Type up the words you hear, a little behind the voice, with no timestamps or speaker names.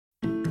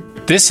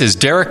This is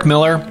Derek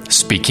Miller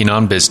speaking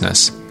on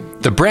business.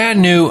 The brand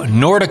new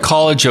Noorda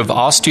College of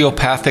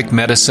Osteopathic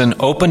Medicine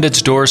opened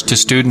its doors to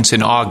students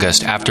in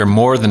August after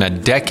more than a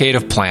decade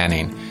of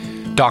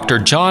planning. Dr.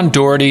 John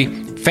Dougherty,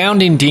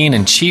 founding dean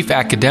and chief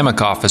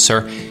academic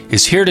officer,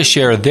 is here to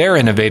share their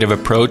innovative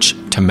approach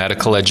to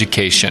medical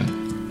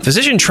education.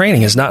 Physician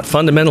training has not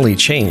fundamentally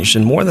changed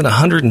in more than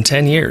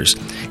 110 years,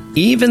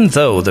 even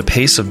though the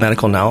pace of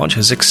medical knowledge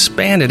has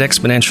expanded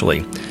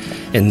exponentially.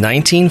 In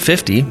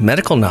 1950,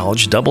 medical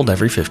knowledge doubled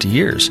every 50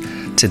 years.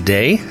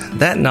 Today,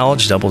 that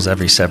knowledge doubles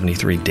every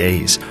 73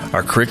 days.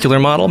 Our curricular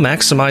model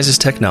maximizes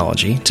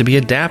technology to be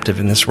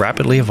adaptive in this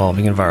rapidly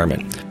evolving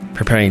environment,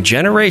 preparing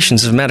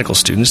generations of medical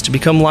students to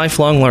become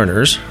lifelong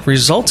learners,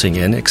 resulting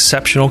in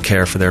exceptional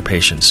care for their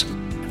patients.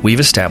 We've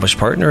established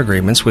partner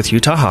agreements with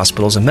Utah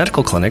hospitals and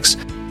medical clinics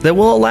that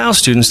will allow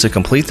students to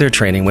complete their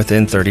training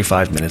within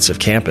 35 minutes of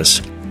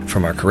campus.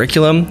 From our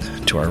curriculum,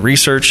 to our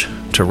research,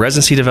 to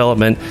residency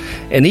development,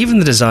 and even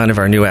the design of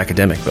our new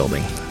academic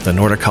building, the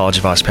Noorda College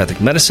of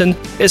Osteopathic Medicine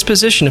is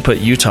positioned to put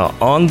Utah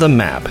on the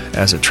map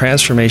as a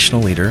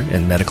transformational leader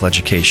in medical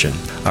education.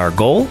 Our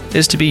goal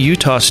is to be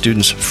Utah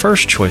students'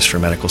 first choice for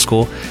medical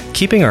school,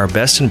 keeping our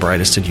best and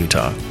brightest in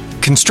Utah.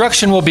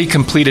 Construction will be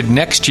completed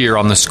next year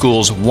on the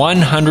school's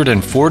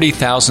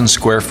 140,000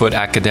 square foot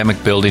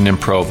academic building in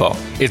Provo.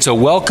 It's a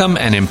welcome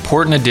and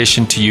important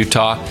addition to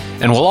Utah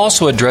and will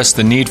also address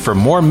the need for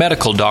more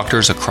medical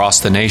doctors across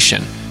the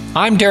nation.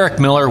 I'm Derek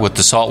Miller with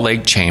the Salt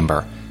Lake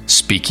Chamber,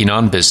 speaking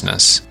on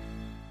business.